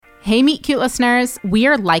Hey, Meet Cute listeners, we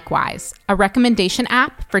are Likewise, a recommendation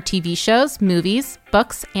app for TV shows, movies,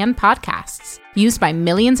 books, and podcasts, used by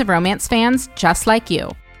millions of romance fans just like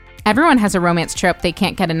you. Everyone has a romance trope they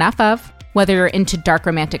can't get enough of. Whether you're into dark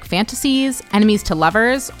romantic fantasies, enemies to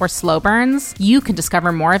lovers, or slow burns, you can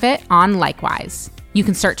discover more of it on Likewise. You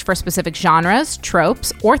can search for specific genres,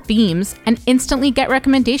 tropes, or themes, and instantly get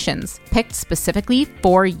recommendations picked specifically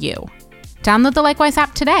for you. Download the Likewise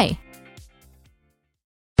app today.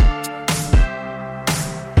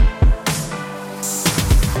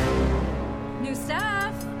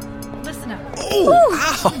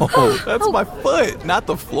 Oh, that's my foot, not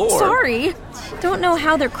the floor. Sorry. Don't know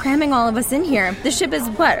how they're cramming all of us in here. The ship is,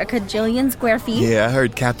 what, a cajillion square feet? Yeah, I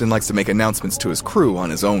heard Captain likes to make announcements to his crew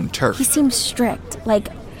on his own turf. He seems strict. Like,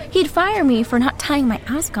 he'd fire me for not tying my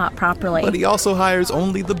ascot properly. But he also hires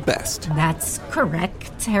only the best. That's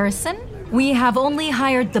correct, Harrison. We have only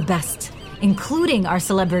hired the best, including our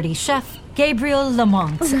celebrity chef, Gabriel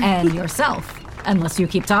Lamont, and yourself, unless you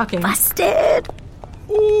keep talking. Busted!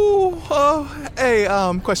 Ooh, hey,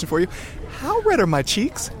 question for you. How red are my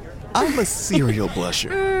cheeks? I'm a serial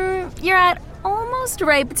blusher. You're at almost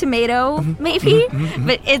ripe tomato, maybe?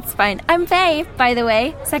 But it's fine. I'm Faye, by the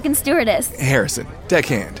way, second stewardess. Harrison,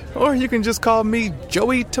 deckhand. Or you can just call me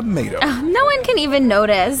Joey Tomato. No one can even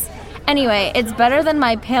notice. Anyway, it's better than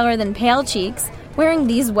my paler than pale cheeks. Wearing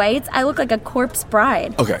these whites, I look like a corpse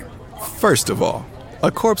bride. Okay, first of all, a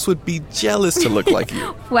corpse would be jealous to look like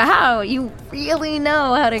you. Wow, you really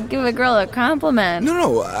know how to give a girl a compliment.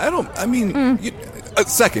 No, I don't. I mean,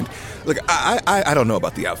 second, look, I don't know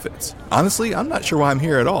about the outfits. Honestly, I'm not sure why I'm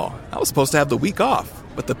here at all. I was supposed to have the week off,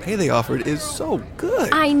 but the pay they offered is so good.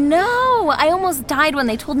 I know. I almost died when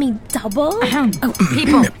they told me double.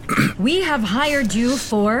 People, we have hired you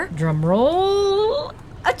for, drumroll,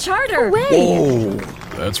 a charter. Whoa.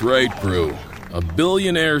 That's right, crew. A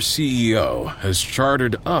billionaire CEO has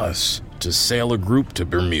chartered us to sail a group to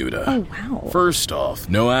Bermuda. Oh, wow. First off,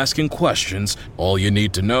 no asking questions. All you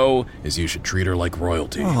need to know is you should treat her like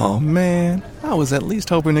royalty. Oh, man. I was at least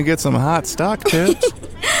hoping to get some hot stock tips.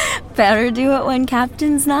 Better do it when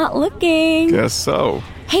Captain's not looking. Guess so.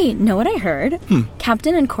 Hey, know what I heard?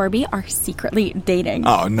 Captain and Corby are secretly dating.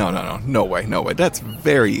 Oh, no. No way. That's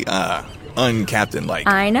very, uncaptain-like.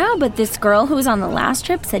 I know, but this girl who was on the last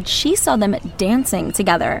trip said she saw them dancing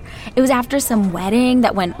together. It was after some wedding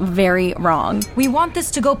that went very wrong. We want this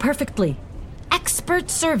to go perfectly. Expert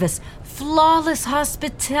service, flawless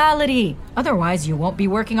hospitality. Otherwise, you won't be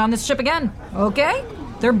working on this ship again, okay?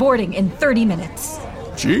 They're boarding in 30 minutes.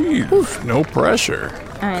 Gee, no pressure.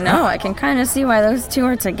 I know, I can kind of see why those two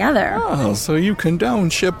are together. Oh, so you condone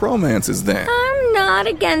ship romances then? I'm not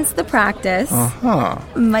against the practice.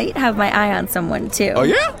 Might have my eye on someone, too. Oh,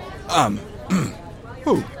 yeah?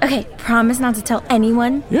 Who? Okay, promise not to tell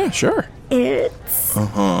anyone. Yeah, sure. It's...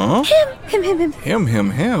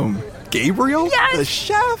 Him. Gabriel? Yes! The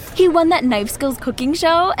chef? He won that Knife Skills cooking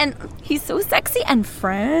show, and he's so sexy and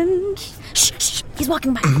French. Shh, he's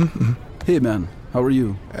walking by. Hey, man. How are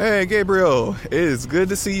you? Hey, Gabriel. It's good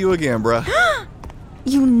to see you again, bruh.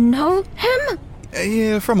 You know him?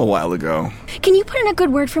 Yeah, from a while ago. Can you put in a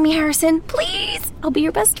good word for me, Harrison? Please. I'll be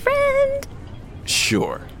your best friend.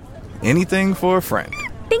 Sure. Anything for a friend.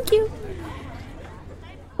 Thank you.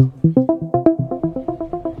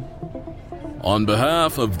 On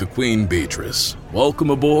behalf of the Queen Beatrice, welcome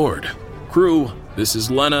aboard. Crew, this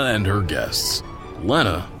is Lena and her guests.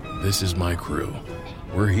 Lena, this is my crew.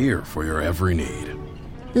 We're here for your every need.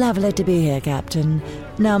 Lovely to be here, Captain.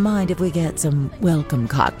 Now mind if we get some welcome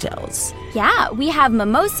cocktails. Yeah, we have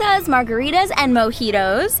mimosas, margaritas, and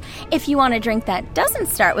mojitos. If you want a drink that doesn't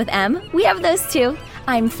start with M, we have those too.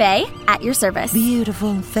 I'm Faye, at your service.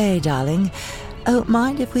 Beautiful Faye, darling. Oh,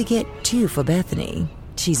 mind if we get 2 for Bethany?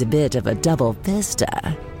 She's a bit of a double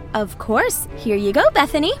fister. Of course. Here you go,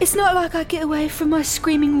 Bethany. It's not like I get away from my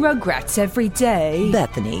screaming rugrats every day.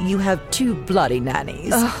 Bethany, you have 2 bloody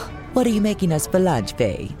nannies. Ugh. What are you making us for lunch,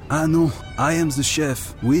 Faye? No, I am the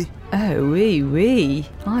chef. Oui? Oh, oui.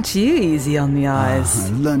 Aren't you easy on the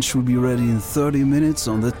eyes? Lunch will be ready in 30 minutes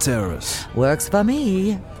on the terrace. Works for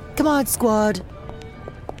me. Come on, squad.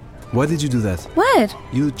 Why did you do that? What?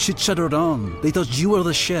 You chit-chattered on. They thought you were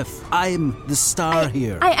the chef. I'm the star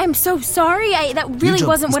here. I'm so sorry. That really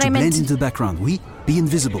wasn't what I meant. Blend into the background. Oui? Be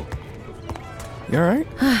invisible. You alright?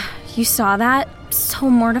 You saw that? So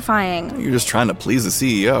mortifying. You're just trying to please the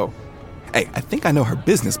CEO. Hey, I think I know her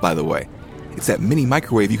business, by the way. It's that mini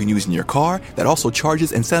microwave you can use in your car that also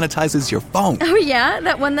charges and sanitizes your phone. Oh, yeah?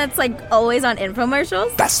 That one that's, always on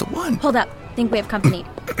infomercials? That's the one. Hold up. Think we have company.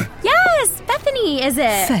 Yes! Bethany, is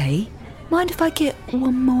it? Faye, Mind if I get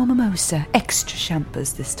one more mimosa? Extra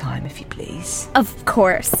champers this time, if you please. Of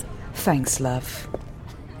course. Thanks, love.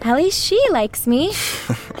 At least she likes me.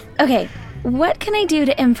 Okay, what can I do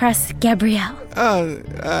to impress Gabrielle?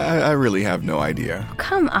 I really have no idea.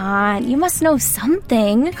 Come on, you must know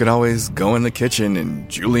something. You could always go in the kitchen and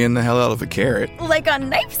julienne the hell out of a carrot. Like on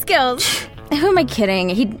knife skills. Who am I kidding?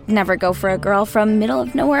 He'd never go for a girl from middle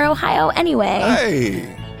of nowhere, Ohio anyway.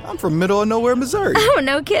 Hey, I'm from middle of nowhere, Missouri. Oh,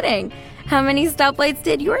 no kidding. How many stoplights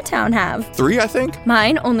did your town have? 3, I think.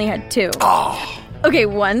 Mine only had 2. Oh. Okay,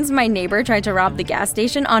 once my neighbor tried to rob the gas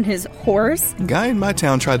station on his horse. A guy in my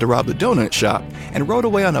town tried to rob the donut shop and rode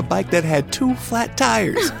away on a bike that had 2 flat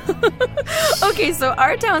tires. Okay, so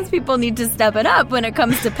our townspeople need to step it up when it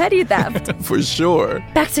comes to petty theft. For sure.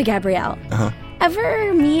 Back to Gabrielle. Uh-huh.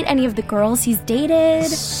 Ever meet any of the girls he's dated?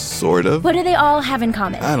 Sort of. What do they all have in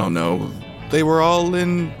common? I don't know. They were all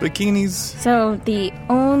in bikinis. So the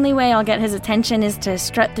only way I'll get his attention is to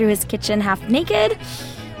strut through his kitchen half naked?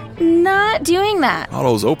 Not doing that. All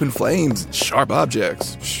those open flames and sharp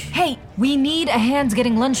objects. Hey, we need a hand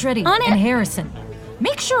getting lunch ready. On it. And Harrison,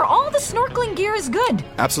 make sure all the snorkeling gear is good.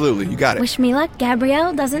 Absolutely, you got it. Wish me luck,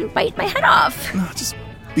 Gabrielle doesn't bite my head off. No, just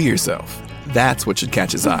be yourself. That's what should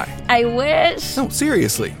catch his eye. I wish. No,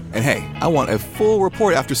 seriously. And hey, I want a full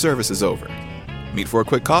report after service is over. Meet for a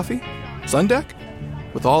quick coffee? Sundeck?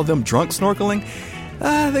 With all of them drunk snorkeling?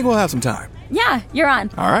 I think we'll have some time. Yeah, you're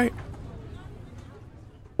on. All right.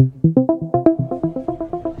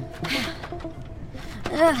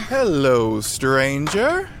 Hello,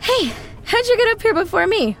 stranger. Hey, how'd you get up here before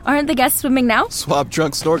me? Aren't the guests swimming now? Swap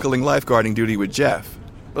drunk snorkeling lifeguarding duty with Jeff.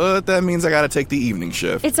 But that means I gotta take the evening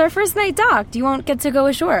shift. It's our first night docked. You won't get to go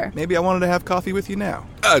ashore. Maybe I wanted to have coffee with you now.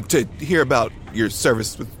 To hear about your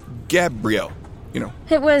service with Gabrielle, you know.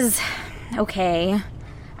 It was okay.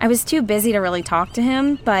 I was too busy to really talk to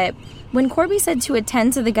him, but when Corby said to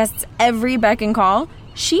attend to the guests' every beck and call,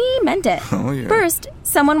 she meant it. Oh, yeah. First,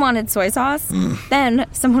 someone wanted soy sauce. Then,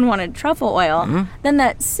 someone wanted truffle oil. Then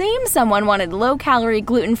that same someone wanted low-calorie,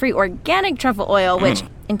 gluten-free, organic truffle oil, which,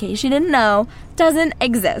 in case you didn't know, doesn't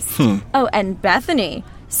exist. Oh, and Bethany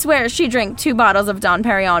swears she drank 2 bottles of Dom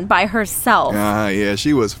Perignon by herself. Yeah,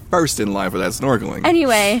 she was first in line for that snorkeling.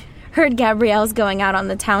 Anyway, heard Gabrielle's going out on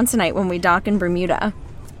the town tonight when we dock in Bermuda.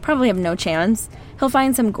 Probably have no chance. He'll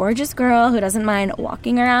find some gorgeous girl who doesn't mind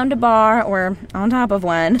walking around a bar or on top of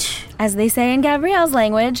one. As they say in Gabrielle's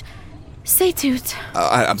language, c'est tout.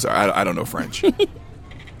 I'm sorry, I don't know French.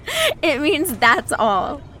 It means that's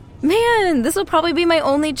all. Man, this will probably be my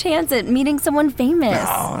only chance at meeting someone famous.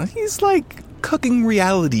 Oh, he's like cooking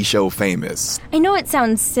reality show famous. I know it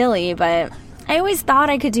sounds silly, but I always thought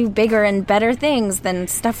I could do bigger and better things than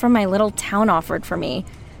stuff from my little town offered for me.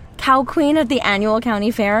 Cow queen at the annual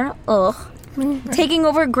county fair? Ugh. Taking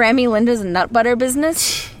over Grammy Linda's nut butter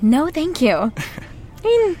business? No, thank you. I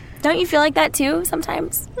mean, don't you feel like that too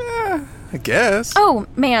sometimes? I guess. Oh,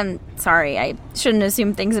 man, sorry. I shouldn't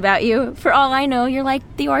assume things about you. For all I know, you're like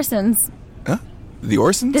the Orsons. Huh? The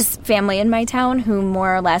Orsons? This family in my town who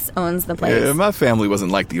more or less owns the place. Yeah, my family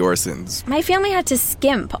wasn't like the Orsons. My family had to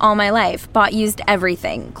skimp all my life. Bought used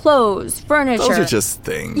everything. Clothes, furniture. Those are just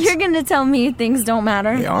things. You're going to tell me things don't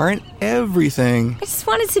matter? They aren't everything. I just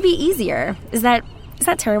want it to be easier. Is that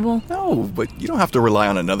terrible? No, but you don't have to rely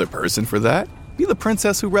on another person for that. Be the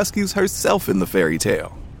princess who rescues herself in the fairy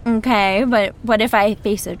tale. Okay, but what if I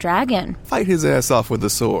face a dragon? Fight his ass off with a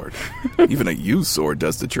sword. Even a used sword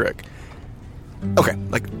does the trick. Okay,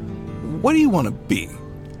 like, what do you want to be?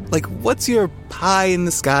 Like, what's your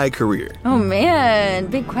pie-in-the-sky career? Oh, man,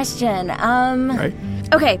 big question. Right?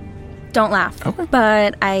 Okay, don't laugh. Okay.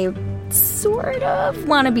 But I sort of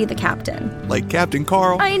want to be the captain. Like Captain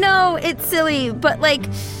Carl? I know, it's silly, but, like,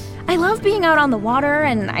 I love being out on the water,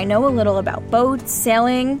 and I know a little about boats,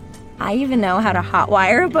 sailing. I even know how to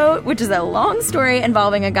hotwire a boat, which is a long story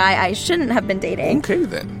involving a guy I shouldn't have been dating. Okay,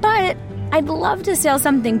 then. But I'd love to sail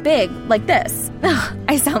something big, like this.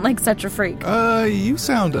 I sound like such a freak. You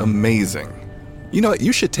sound amazing. You know what?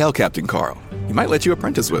 You should tell Captain Carl. He might let you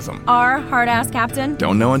apprentice with him. Our hard-ass captain?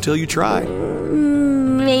 Don't know until you try.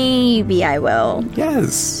 Maybe I will.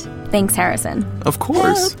 Yes. Thanks, Harrison. Of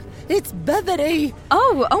course. Help! It's Bethany.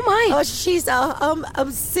 Oh my. Oh, she's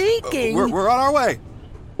sinking. We're on our way.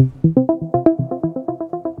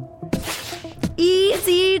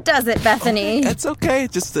 Easy does it, Bethany. That's okay.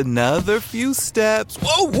 Just another few steps.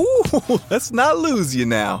 Whoa, let's not lose you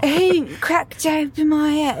now. Ain't cracked open my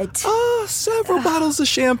head. Several bottles of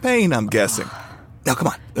champagne, I'm guessing. Now, come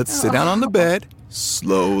on. Let's sit down on the bed.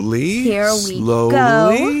 Slowly. Here we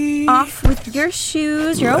slowly. go. Off with your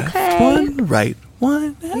shoes. You're Left okay. one, right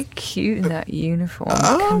What? You're cute in that uniform.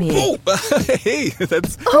 Come here. Hey,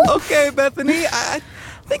 that's okay, Bethany. I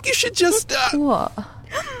think you should just. What?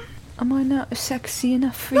 Am I not sexy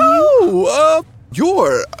enough for you? No,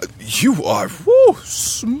 you are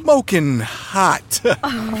smoking hot.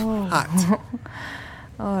 Hot.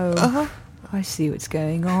 Oh, I see what's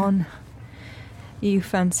going on. You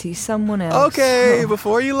fancy someone else. Okay,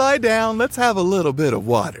 before you lie down, let's have a little bit of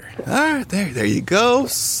water. All right, there you go.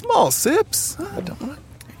 Small sips. There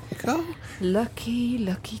you go. Lucky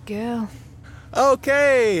girl.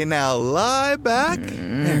 Okay, now lie back.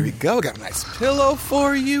 There we go. Got a nice pillow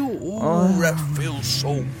for you. Ooh, that feels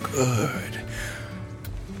so good.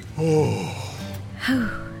 Oh.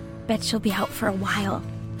 Bet she'll be out for a while.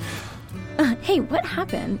 Hey, what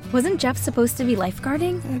happened? Wasn't Jeff supposed to be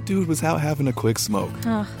lifeguarding? That dude was out having a quick smoke.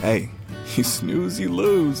 Hey, you snooze, you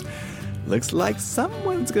lose. Looks like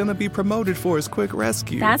someone's gonna be promoted for his quick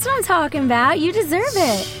rescue. That's what I'm talking about. You deserve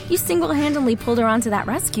it. You single-handedly pulled her onto that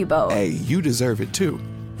rescue boat. Hey, you deserve it too.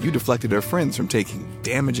 You deflected her friends from taking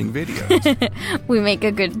damaging videos. We make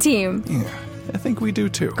a good team. Yeah, I think we do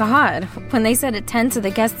too. God, when they said attend to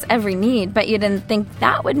the guest's every need, but you didn't think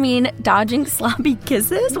that would mean dodging sloppy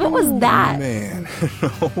kisses? What was that? Man,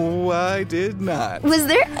 no, I did not. Was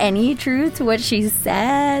there any truth to what she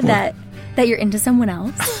said? That you're into someone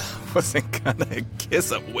else? Wasn't gonna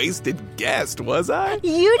kiss a wasted guest, was I?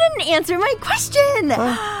 You didn't answer my question!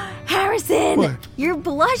 Harrison, What? You're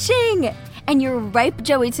blushing! And you're ripe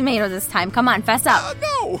Joey Tomato this time. Come on, fess up.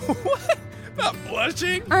 No! What? Not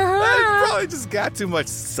blushing? I probably just got too much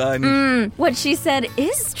sun. What she said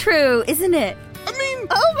is true, isn't it?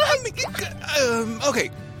 Okay,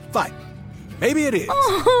 fine. Maybe it is.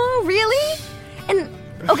 Oh, really? And,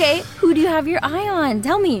 okay, who do you have your eye on?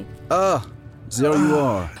 Tell me. There you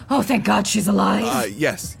are. Oh, thank God she's alive.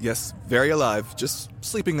 Yes, very alive. Just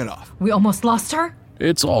sleeping it off. We almost lost her?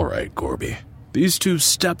 It's all right, Corby. These two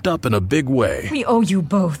stepped up in a big way. We owe you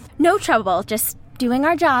both. No trouble, just doing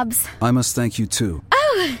our jobs. I must thank you too.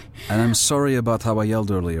 Oh! And I'm sorry about how I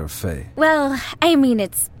yelled earlier, Faye. Well, I mean,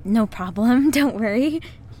 it's no problem. Don't worry.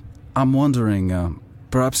 I'm wondering,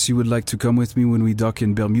 perhaps you would like to come with me when we dock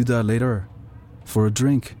in Bermuda later? For a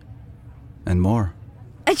drink. And more.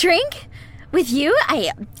 A drink? With you?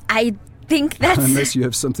 I think that's... Unless you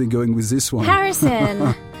have something going with this one.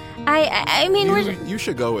 Harrison. I mean, we're... You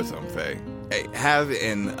should go with them, Faye. Hey, have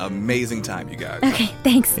an amazing time, you guys. Okay,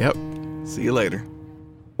 thanks. Yep. See you later.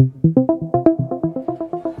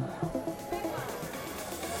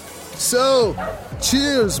 So,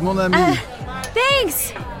 cheers, mon ami.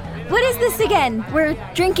 Thanks! What is this again? We're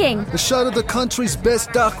drinking. A shot of the country's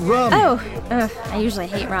best dark rum. Oh, I usually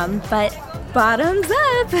hate rum, but bottoms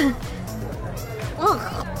up.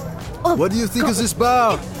 Ugh. What do you think of this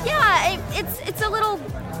bar? Yeah, it's a little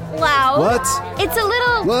loud. What? It's a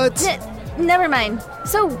little... What? Never mind.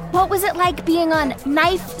 So, what was it like being on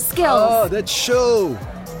Knife Skills? Oh, that show.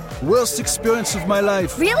 Worst experience of my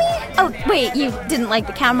life. Really? Oh, wait, you didn't like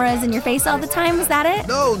the cameras in your face all the time? Was that it?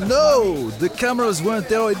 No. The cameras weren't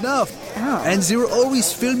there enough. Oh. And they were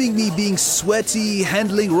always filming me being sweaty,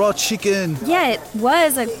 handling raw chicken. Yeah, it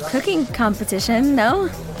was a cooking competition, no?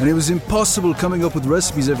 And it was impossible coming up with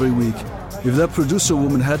recipes every week. If that producer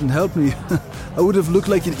woman hadn't helped me, I would have looked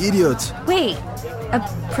like an idiot. Wait, a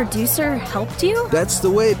producer helped you? That's the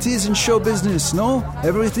way it is in show business, no?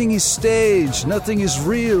 Everything is staged, nothing is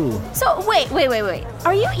real. So, wait.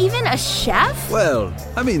 Are you even a chef? Well,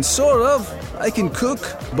 I mean, sort of. I can cook,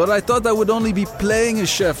 but I thought I would only be playing a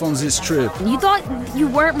chef on this trip. You thought you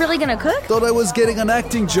weren't really gonna cook? Thought I was getting an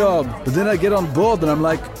acting job, but then I get on board and I'm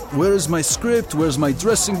like, where is my script? Where's my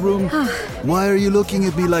dressing room? Why are you looking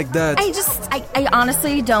at me like that? I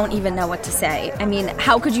honestly don't even know what to say. I mean,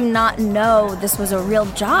 how could you not know this was a real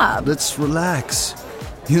job? Let's relax.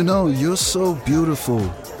 You know, you're so beautiful.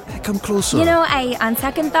 Hey, come closer. You know, on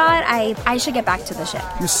second thought, I should get back to the ship.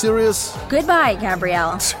 You serious? Goodbye,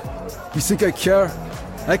 Gabrielle. You think I care?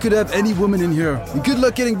 I could have any woman in here. And good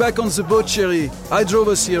luck getting back on the boat, Sherry. I drove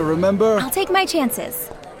us here, remember? I'll take my chances.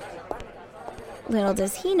 Little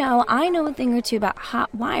does he know, I know a thing or two about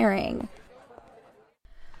hot wiring.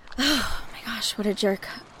 Oh my gosh, what a jerk.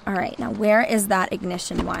 All right, now where is that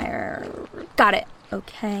ignition wire? Got it.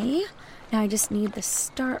 Okay. Now I just need the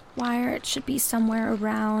start wire. It should be somewhere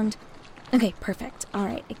around. Okay, perfect. All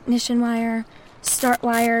right, ignition wire, start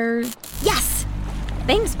wire. Yes!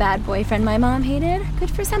 Thanks, bad boyfriend my mom hated. Good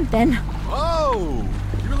for something. Whoa!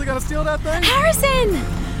 You really gotta steal that thing? Harrison!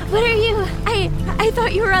 What are you? I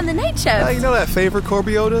thought you were on the night shift. You know that favor,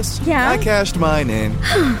 Corby Otis? Yeah? I cashed mine in.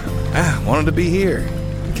 Wanted to be here.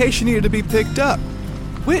 In case you needed to be picked up.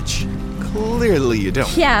 Which, clearly you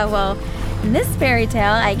don't. Yeah, well, In this fairy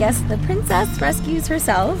tale, I guess the princess rescues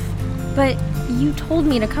herself. But you told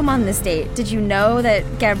me to come on this date. Did you know that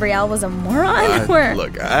Gabrielle was a moron?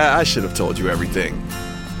 Look, I should have told you everything.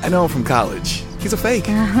 I know him from college. He's a fake.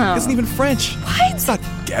 He isn't even French. What? It's not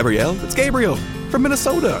Gabrielle. It's Gabriel from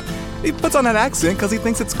Minnesota. He puts on that accent because he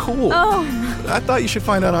thinks it's cool. Oh. I thought you should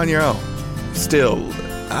find out on your own. Still,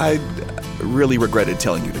 I really regretted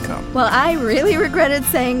telling you to come. Well, I really regretted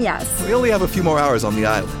saying yes. We only have a few more hours on the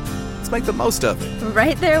island. Let's make the most of it.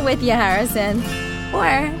 Right there with you, Harrison.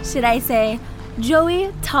 Or should I say, Joey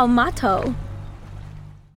Talmato.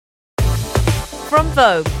 From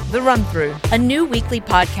Vogue, The Run-Through, a new weekly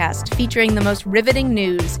podcast featuring the most riveting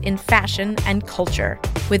news in fashion and culture,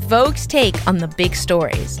 with Vogue's take on the big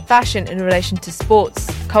stories. Fashion in relation to sports,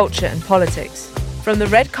 culture and politics. From the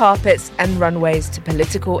red carpets and runways to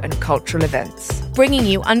political and cultural events. Bringing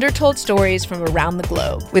you undertold stories from around the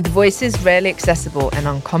globe. With voices rarely accessible and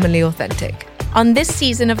uncommonly authentic. On this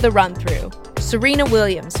season of The Run-Through, Serena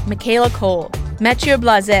Williams, Michaela Cole, Mathieu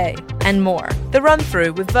Blasé, and more. The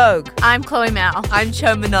Run-Through with Vogue. I'm Chloe Mal. I'm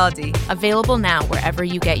Cho Minardi. Available now wherever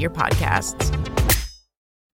you get your podcasts.